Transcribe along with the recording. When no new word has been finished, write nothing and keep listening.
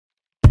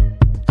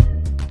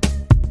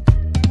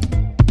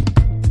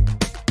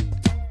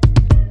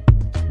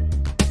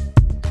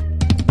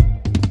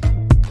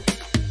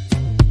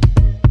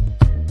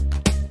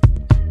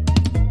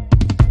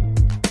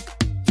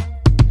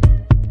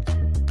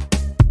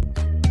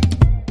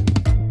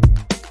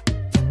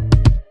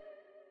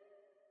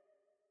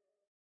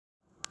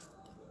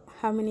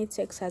How many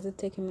takes has it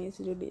taken me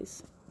to do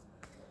this?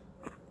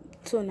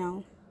 Two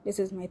now. This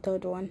is my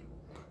third one.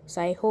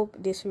 So I hope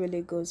this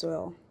really goes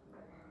well.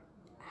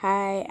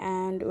 Hi,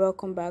 and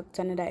welcome back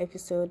to another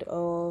episode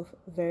of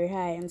Very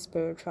High and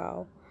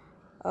Spiritual.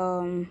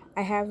 I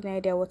have no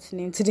idea what to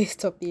name today's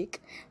topic,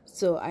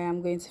 so I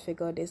am going to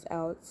figure this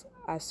out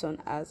as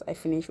soon as I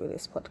finish with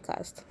this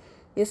podcast.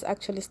 This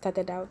actually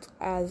started out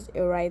as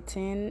a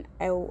writing.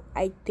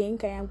 I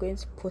think I am going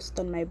to post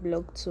on my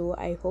blog too.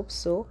 I hope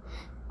so.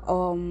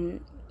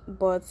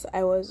 But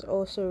I was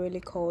also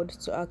really called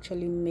to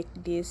actually make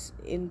this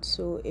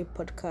into a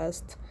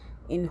podcast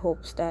in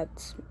hopes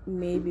that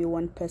maybe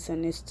one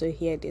person is to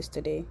hear this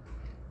today.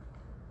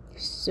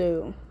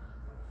 So,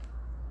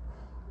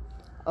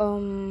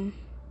 I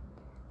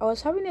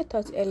was having a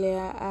thought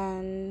earlier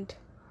and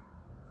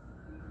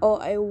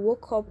I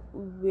woke up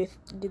with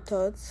the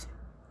thoughts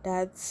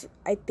that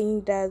I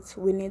think that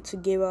we need to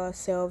give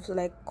ourselves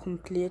like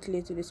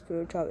completely to the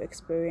spiritual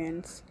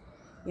experience.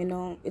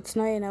 It's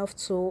not enough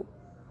to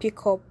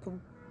pick up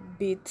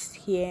bits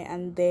here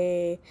and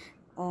there.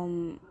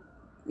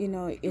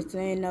 It's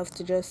not enough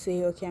to just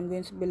say, okay, I'm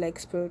going to be like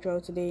spiritual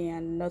today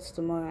and not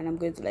tomorrow, and I'm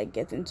going to like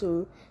get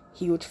into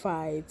huge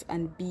fights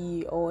and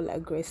be all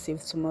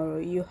aggressive tomorrow.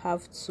 You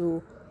have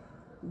to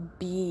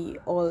be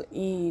all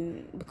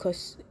in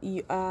because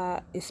you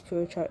are a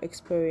spiritual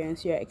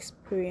experience. You're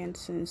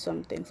experiencing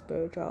something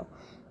spiritual.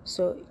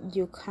 So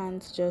you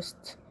can't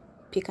just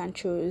pick and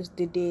choose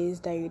the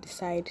days that you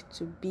decide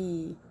to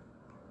be.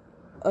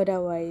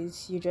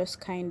 Otherwise, you just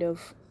kind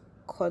of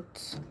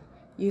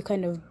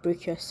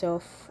break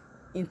yourself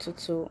into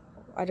two.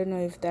 I don't know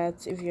if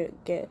you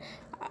get.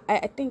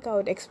 I think I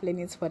would explain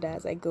it further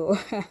as I go.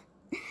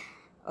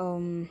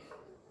 You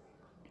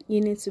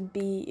need to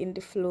be in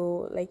the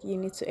flow, like you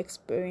need to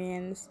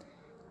experience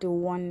the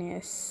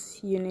oneness.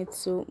 You need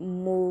to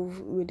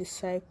move with the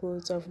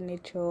cycles of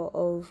nature,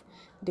 of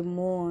the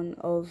moon,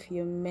 of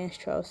your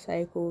menstrual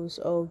cycles,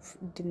 of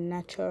the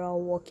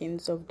natural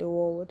workings of the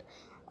world.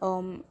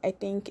 I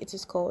think it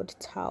is called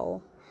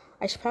Tao.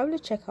 I should probably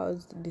check out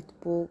the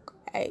book.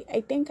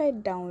 I think I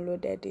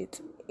downloaded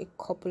it a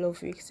couple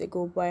of weeks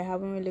ago, but I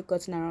haven't really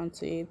gotten around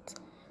to it.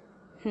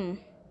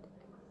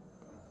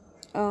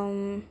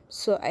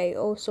 So I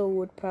also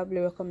would probably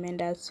recommend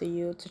that to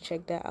you to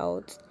check that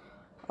out.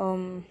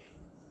 Um,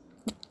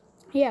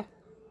 yeah,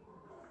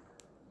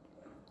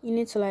 you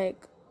need to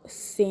like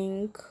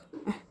sink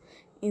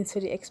into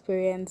the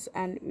experience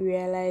and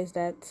realize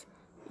that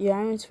you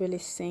aren't really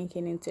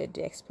sinking into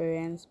the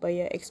experience, but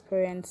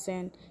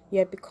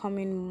you're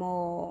becoming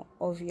more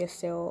of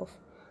yourself.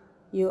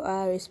 You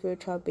are a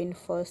spiritual being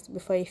first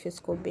before a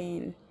physical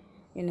being.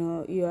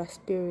 You are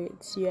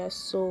spirit, you are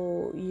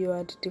soul, you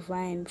are the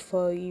divine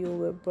before you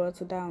were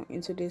brought down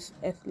into this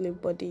earthly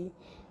body.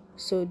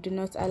 So do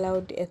not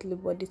allow the earthly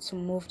body to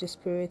move the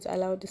spirit.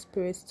 Allow the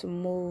spirit to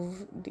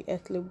move the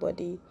earthly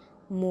body.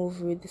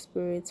 Move with the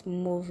spirit,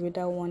 move with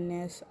that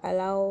oneness.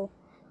 Allow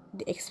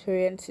the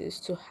experiences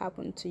to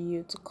happen to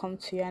you, to come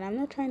to you. And I'm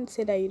not trying to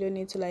say that you don't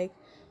need to like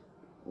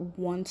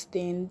want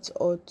things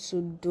or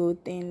to do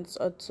things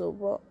or to,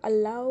 but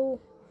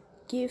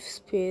give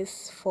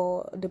space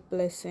for the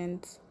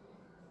blessings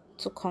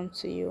to come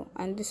to you.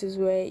 And this is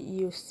where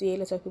you see a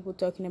lot of people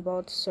talking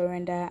about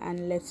surrender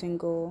and letting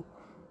go.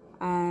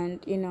 And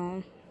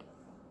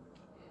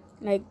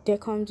like there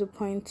comes a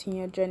point in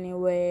your journey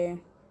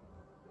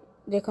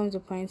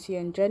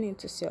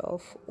to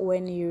self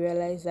when you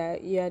realize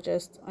that you are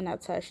just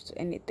unattached to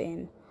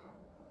anything.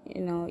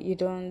 You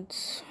don't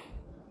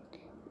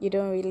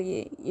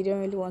really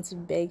want to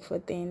beg for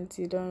things.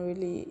 You don't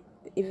really,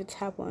 if it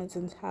happens,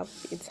 it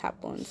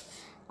happens.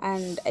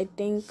 And I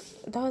think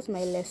that was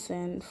my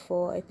lesson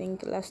for, I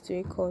think, last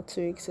week or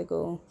 2 weeks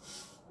ago,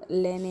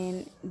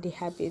 learning the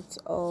habits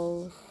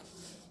of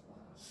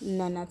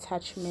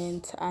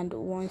non-attachment. And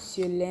once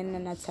you learn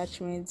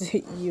non-attachment,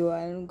 you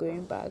aren't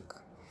going back.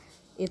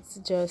 It's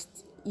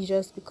just, you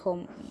just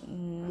become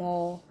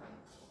more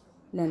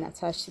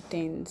non-attached to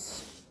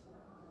things.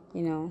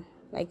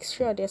 Like,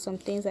 sure, there's some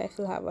things I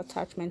still have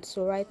attachment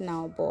to right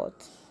now,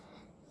 but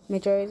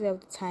majority of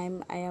the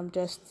time I am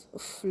just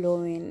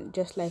flowing,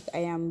 just like I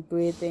am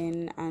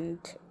breathing and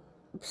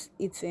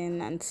eating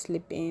and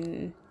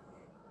sleeping.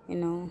 you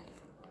know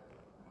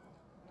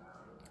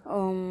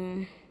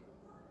um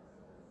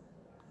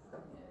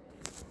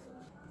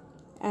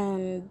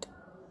and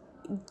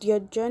your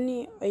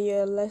journey or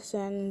your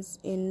lessons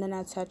in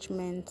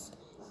non-attachment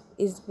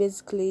is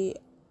basically,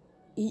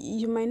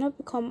 you might not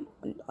become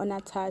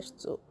unattached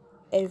to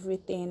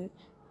everything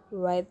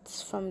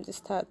right from the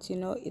start.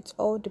 It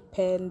all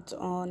depends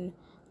on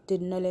the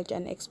knowledge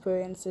and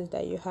experiences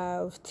that you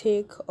have.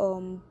 Take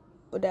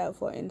Buddha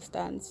for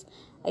instance.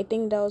 I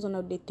think that was one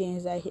of the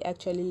things that he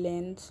actually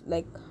learned,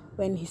 like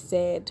when he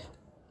said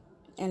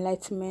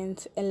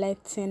enlightenment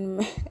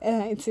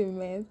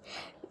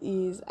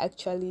is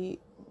actually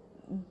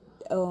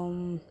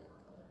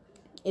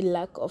a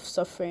lack of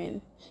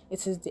suffering.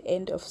 It is the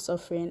end of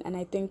suffering. And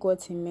I think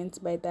what he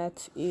meant by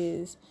that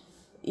is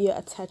your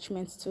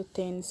attachment to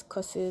things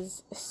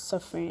causes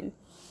suffering.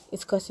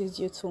 It causes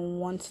you to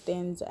want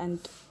things, and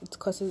it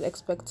causes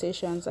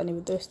expectations, and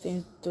if those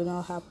things do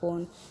not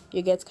happen,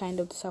 you get kind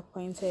of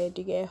disappointed,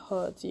 you get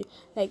hurt.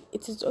 Like,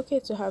 it is okay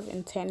to have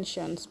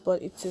intentions,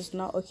 but it is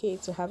not okay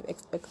to have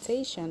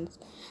expectations.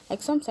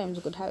 Like, sometimes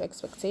you could have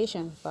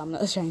expectations, but I'm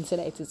not trying to say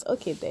that it is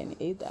okay then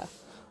either.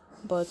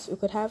 But we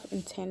could have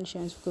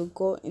intentions, we could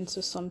go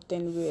into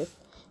something with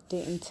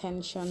the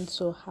intention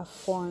to have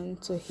fun,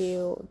 to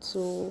heal,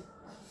 to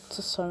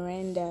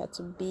surrender,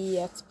 to be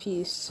at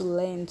peace, to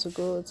learn, to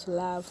grow, to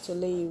laugh, to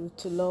live,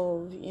 to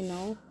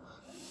love.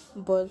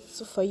 But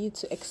for you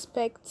to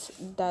expect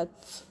that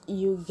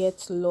you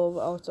get love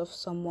out of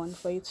someone,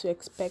 for you to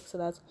expect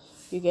that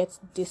you get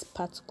this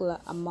particular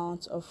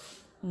amount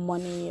of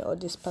money or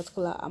this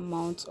particular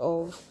amount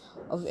of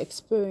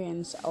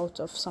experience out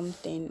of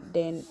something,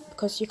 then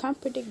because you can't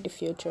predict the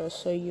future,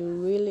 so you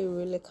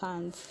really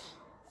can't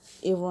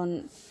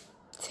even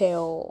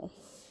tell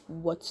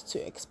what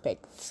to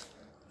expect.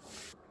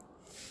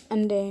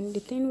 And then the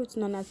thing with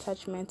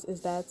non-attachment is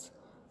that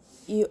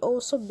you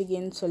also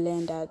begin to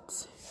learn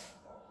that,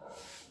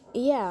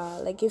 yeah,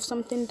 like if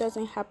something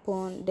doesn't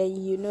happen, then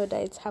you know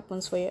that it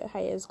happens for your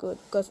highest good.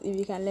 Because if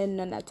you can learn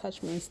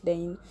non-attachments,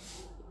 then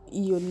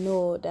you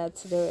know that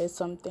there is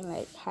something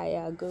like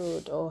higher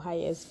good or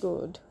highest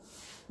good,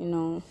 you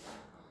know.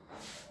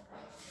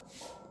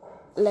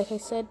 Like I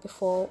said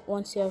before,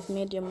 once you have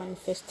made your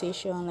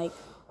manifestation, like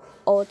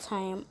all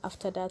time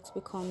after that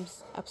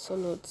becomes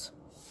absolute,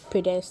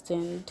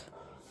 predestined.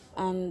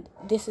 And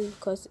this is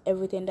because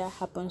everything that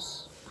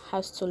happens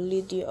has to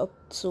lead you up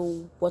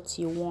to what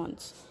you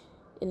want.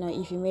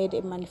 If you made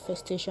a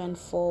manifestation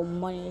for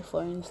money,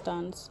 for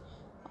instance,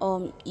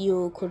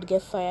 you could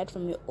get fired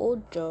from your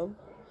old job.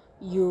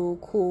 You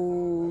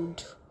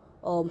could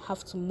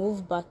have to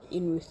move back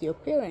in with your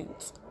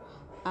parents,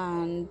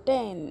 and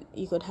then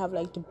you could have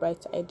like the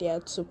bright idea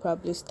to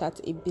probably start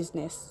a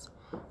business.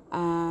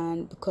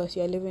 And because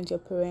you're living with your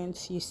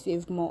parents, you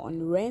save more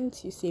on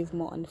rent, you save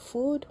more on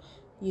food,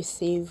 you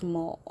save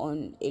more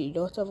on a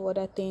lot of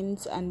other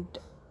things. And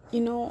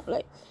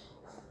like,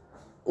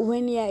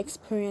 when you're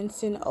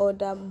experiencing all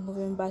that,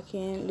 moving back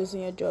in,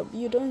 losing your job,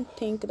 you don't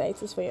think that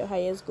it is for your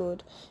highest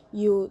good.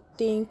 You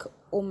think,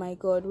 oh my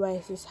god, why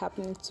is this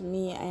happening to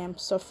me? I am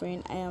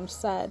suffering, I am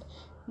sad.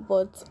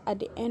 But at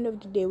the end of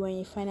the day, when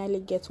you finally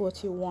get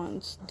what you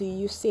want, do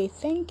you say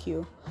thank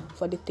you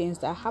for the things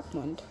that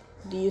happened?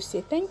 Do you say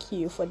thank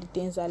you for the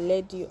things that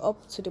led you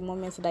up to the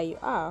moment that you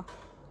are?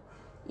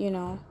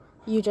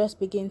 You just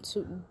begin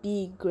to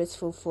be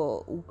grateful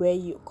for where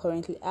you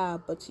currently are,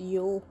 but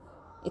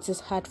it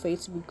is hard for you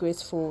to be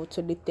grateful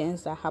to the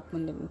things that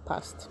happened in the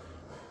past.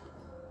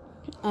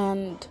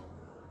 And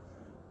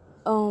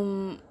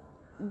um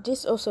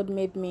this also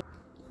made me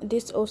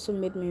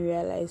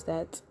realize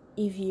that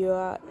if you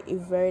are a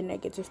very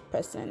negative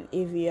person,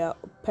 if you are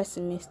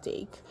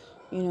pessimistic,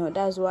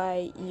 that's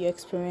why you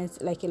experience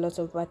like a lot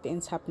of bad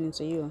things happening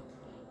to you.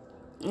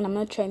 And I'm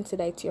not trying to say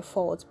that it's your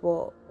fault,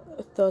 but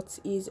thoughts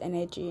is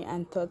energy,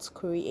 and thoughts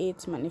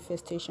create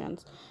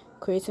manifestations.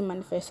 Creating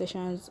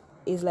manifestations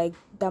is like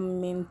the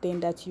main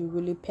thing that you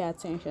really pay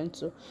attention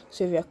to.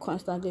 So if you're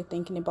constantly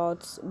thinking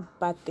about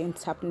bad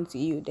things happening to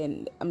you,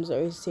 then I'm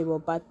sorry to say, but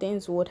bad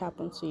things would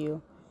happen to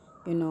you,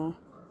 you know.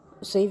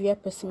 So if you're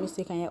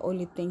pessimistic and you're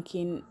only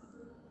thinking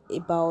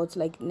about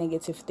like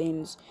negative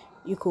things,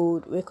 you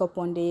could wake up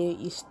one day,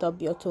 you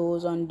stub your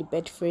toes on the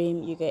bed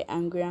frame, you get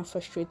angry and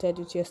frustrated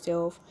with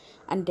yourself,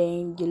 and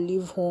then you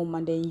leave home,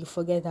 and then you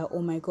forget that,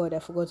 oh my god, I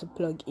forgot to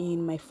plug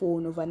in my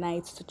phone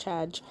overnight to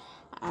charge.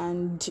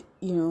 And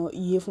you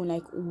even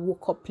like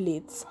woke up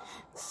late,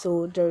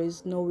 so there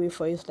is no way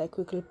for you to like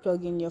quickly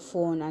plug in your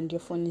phone, and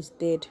your phone is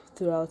dead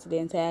throughout the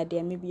entire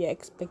day. Maybe you're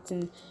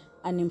expecting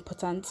an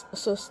important,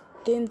 so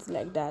things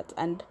like that.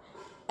 And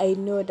I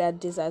know that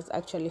this has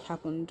actually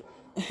happened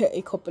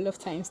a couple of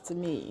times to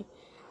me.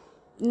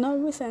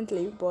 Not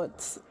recently,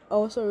 but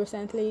also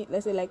recently,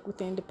 let's say like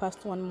within the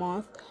past 1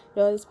 month,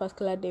 there was this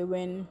particular day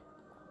when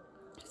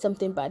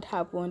something bad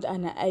happened,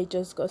 and I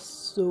just got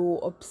so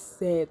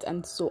upset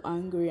and so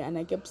angry, and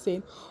I kept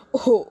saying,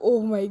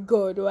 oh my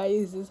god, why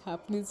is this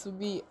happening to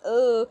me?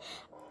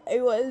 I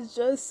was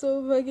just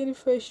so fucking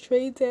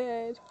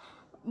frustrated.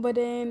 But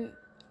then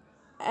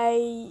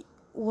I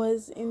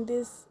was in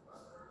this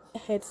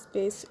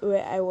headspace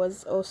where I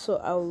was also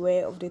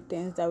aware of the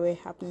things that were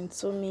happening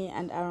to me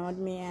and around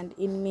me and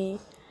in me,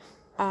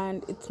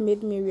 and it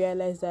made me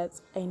realize that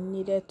I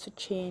needed to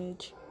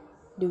change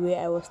the way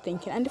I was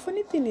thinking. And the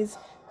funny thing is,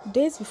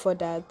 days before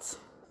that,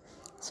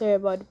 sorry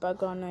about the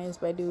background noise,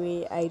 by the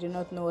way, I do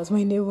not know what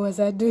my neighbors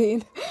are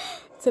doing.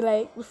 So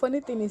like, the funny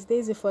thing is,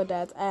 days before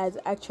that, I had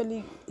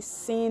actually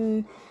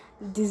seen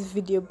this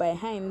video by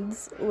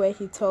Heinz where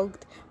he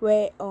talked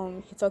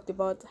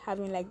about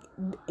having like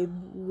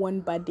one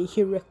bad day.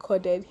 He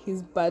recorded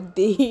his bad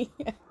day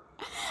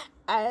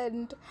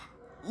and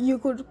you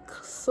could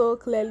so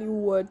clearly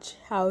watch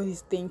how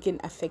his thinking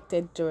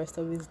affected the rest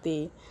of his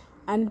day.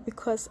 And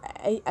because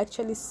I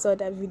actually saw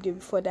that video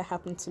before that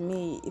happened to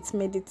me, it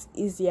made it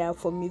easier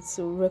for me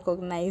to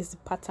recognize the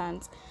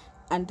patterns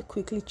and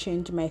quickly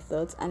change my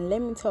thoughts. And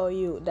let me tell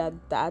you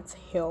that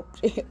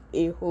helped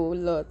a whole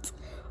lot.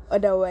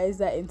 Otherwise,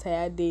 that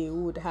entire day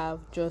would have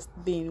just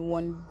been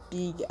one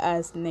big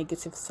ass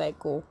negative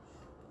cycle.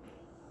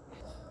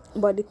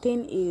 But the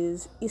thing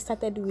is, it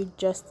started with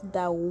just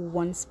that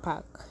one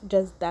spark,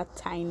 just that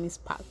tiny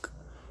spark,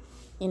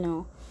 you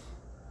know.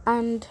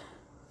 And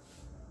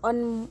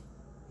on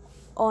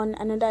on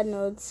another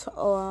note,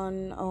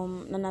 on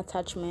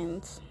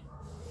non-attachment,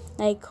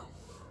 like,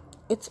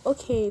 it's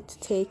okay to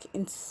take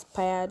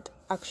inspired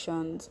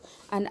actions.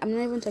 And I'm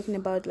not even talking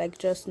about like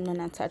just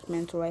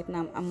non-attachment right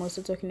now. I'm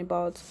also talking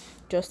about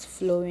just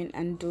flowing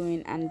and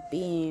doing and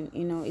being.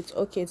 It's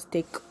okay to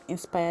take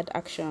inspired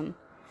action.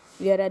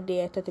 The other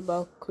day I thought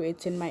about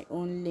creating my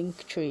own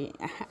link tree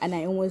and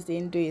I almost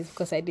didn't do it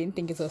because I didn't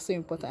think it was so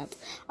important.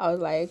 I was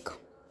like,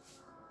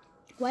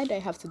 why do I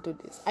have to do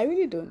this? I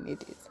really don't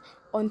need it.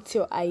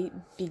 Until I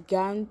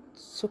began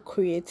to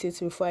create it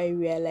before I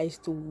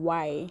realized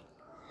why.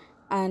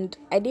 And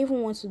I didn't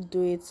even want to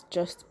do it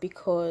just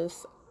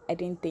because I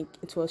didn't think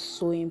it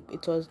was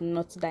it was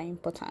not that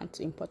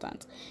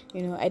important.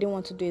 I didn't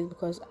want to do it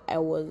because I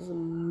was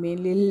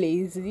mainly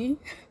lazy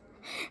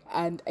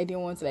and I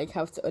didn't want to like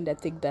have to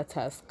undertake that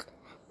task.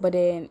 But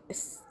then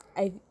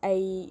I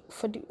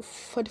for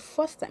the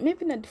first time,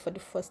 maybe not for the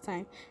first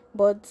time,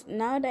 but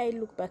now that I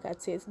look back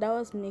at it, that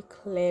was me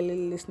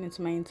clearly listening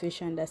to my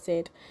intuition that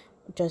said,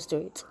 just do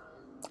it.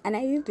 And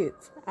I did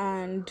it.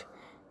 And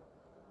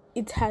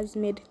it has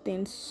made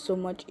things so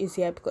much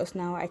easier because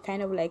now I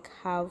kind of like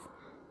have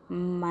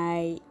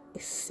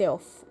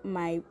myself,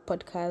 my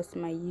podcast,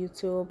 my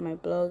YouTube, my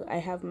blog. I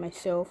have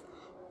myself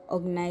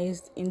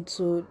organized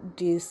into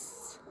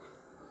this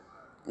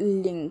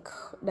link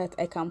that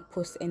I can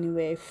post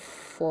anywhere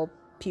for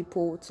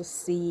people to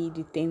see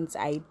the things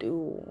I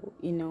do.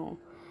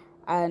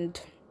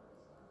 And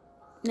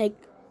like,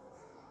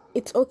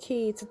 it's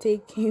okay to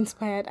take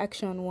inspired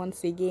action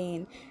once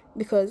again,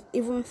 because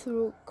even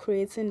through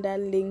creating that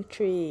link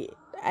tree,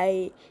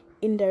 I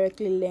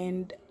indirectly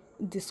learned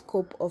the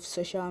scope of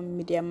social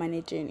media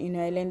managing.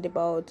 I learned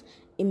about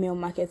email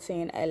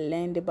marketing, I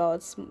learned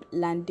about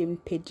landing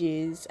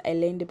pages, I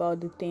learned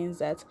about the things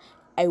that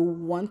I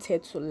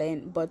wanted to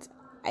learn, but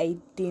I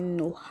didn't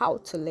know how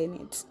to learn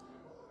it.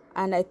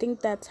 And I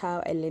think that's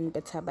how I learn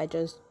better, by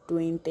just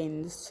doing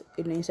things,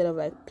 instead of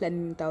like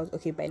planning it out.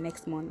 Okay, by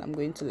next month I'm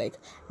going to like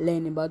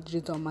learn about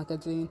digital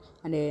marketing,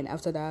 and then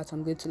after that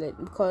I'm going to learn,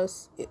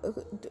 because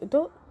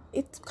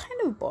it's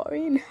kind of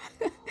boring.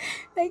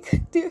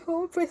 Like, the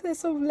whole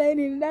process of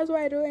learning. That's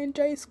why I don't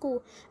enjoy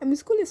school. I mean,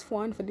 school is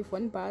fun for the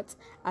fun parts,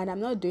 and I'm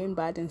not doing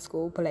bad in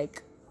school, but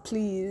like,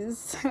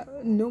 please,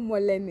 no more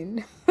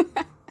learning.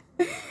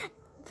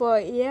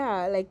 But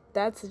yeah, like,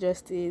 that's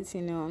just it.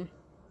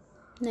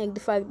 Like, the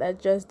fact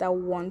that just that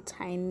one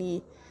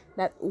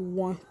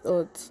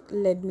thought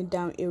led me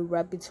down a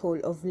rabbit hole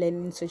of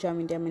learning social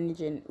media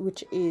managing,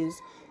 which is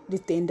the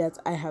thing that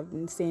I have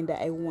been saying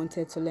that I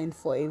wanted to learn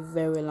for a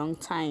very long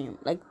time.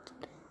 Like,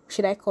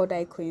 should I call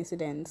that a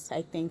coincidence?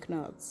 I think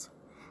not.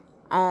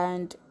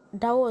 And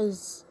that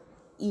was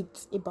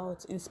it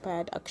about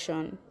inspired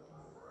action.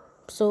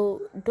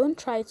 So don't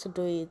try to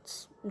do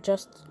it,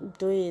 just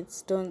do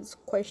it. Don't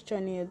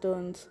question it,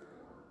 don't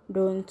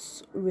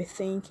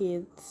rethink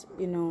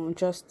it.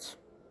 Just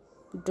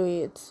do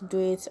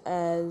it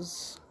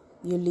as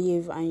you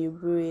live and you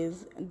breathe.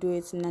 Do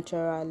it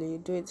naturally,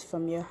 do it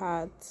from your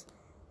heart.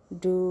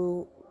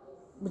 Do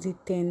the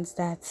things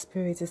that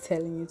spirit is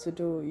telling you to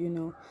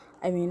do.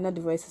 I mean, not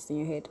the voices in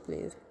your head,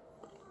 please.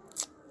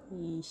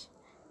 Yeesh.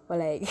 But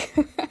like,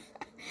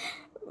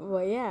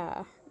 but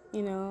yeah,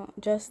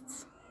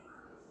 just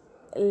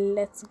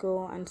let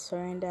go and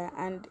surrender.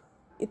 And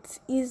it's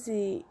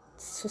easy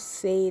to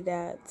say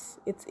that,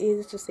 it's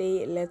easy to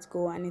say let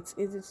go, and it's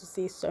easy to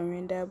say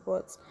surrender,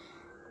 but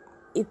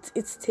it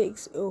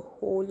takes a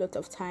whole lot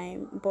of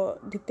time.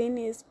 But the thing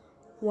is,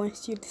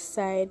 once you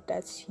decide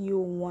that you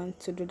want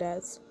to do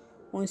that,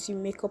 once you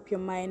make up your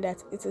mind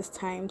that it is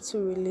time to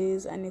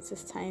release and it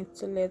is time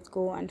to let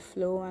go and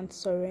flow and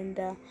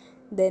surrender,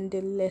 then the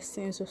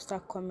lessons will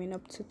start coming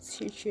up to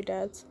teach you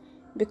that.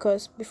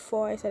 Because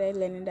before I started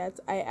learning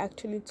that, I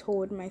actually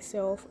told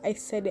myself, I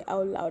said it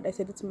out loud, I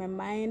said it to my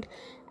mind,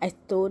 I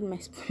told my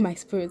my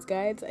spirit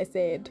guides, I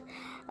said,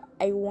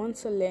 I want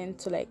to learn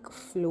to like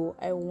flow.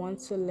 I want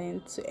to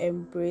learn to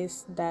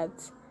embrace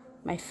that,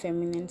 my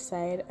feminine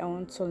side. I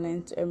want to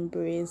learn to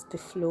embrace the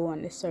flow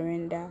and the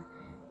surrender.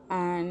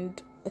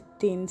 And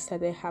things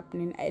started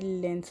happening. I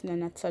learned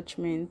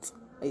non-attachment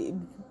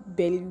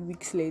barely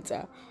weeks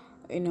later,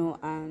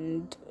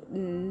 and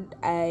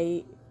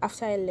I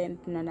after I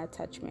learned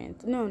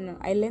non-attachment. No,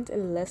 I learned a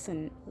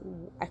lesson.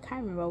 I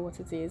can't remember what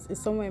it is.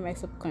 It's somewhere in my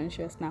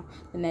subconscious now.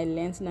 And I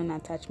learned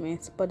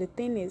non-attachment. But the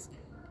thing is,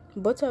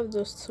 both of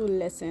those two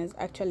lessons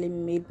actually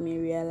made me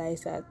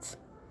realize that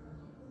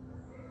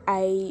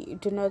I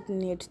do not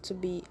need to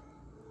be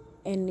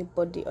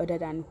anybody other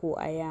than who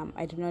I am.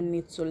 I do not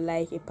need to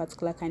like a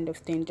particular kind of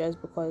thing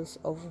just because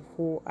of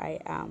who I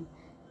am.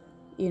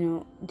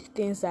 The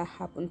things that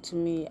happen to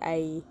me,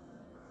 I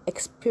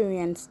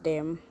experience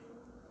them.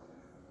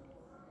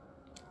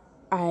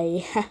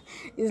 I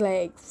it's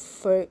like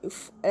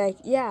like,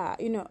 yeah,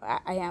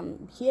 I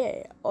am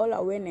here, all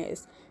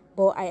awareness,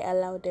 but I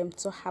allow them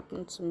to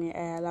happen to me.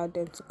 I allow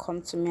them to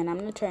come to me, and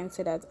I'm not trying to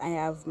say that I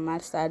have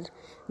mastered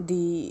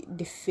the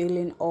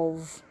feeling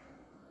of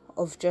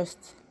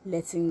just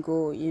letting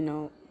go.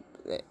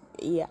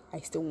 Yeah, I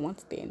still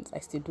want things, I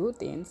still do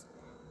things,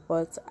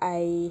 but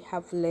I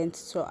have learned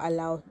to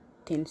allow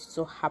things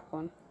to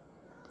happen,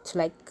 to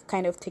like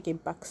kind of take a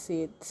back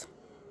seat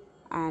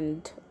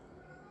and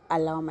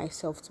allow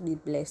myself to be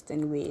blessed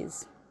in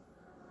ways.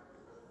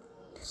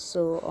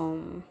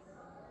 So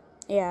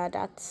yeah,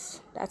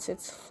 that's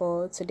it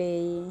for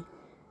today.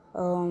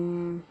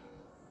 um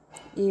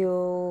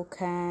you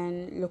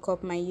can look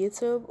up my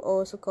YouTube,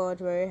 also called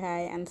Very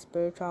High and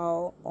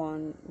Spiritual,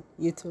 on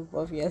YouTube,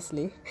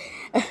 obviously.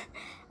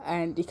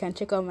 And you can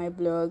check out my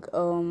blog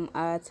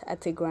at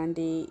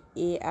Ategrande,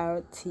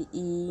 ARTEGRANDE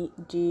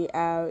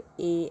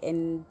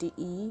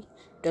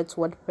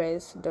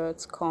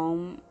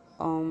 .wordpress.com,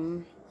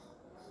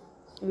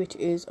 which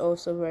is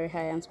also Very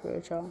High and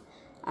Spiritual.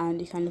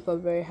 And you can look up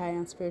Very High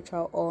and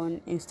Spiritual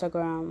on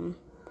Instagram.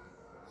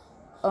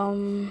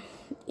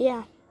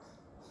 Yeah,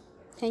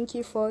 thank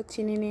you for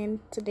tuning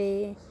in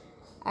today.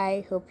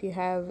 I hope you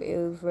have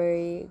a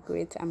very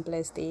great and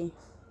blessed day.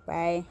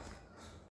 Bye.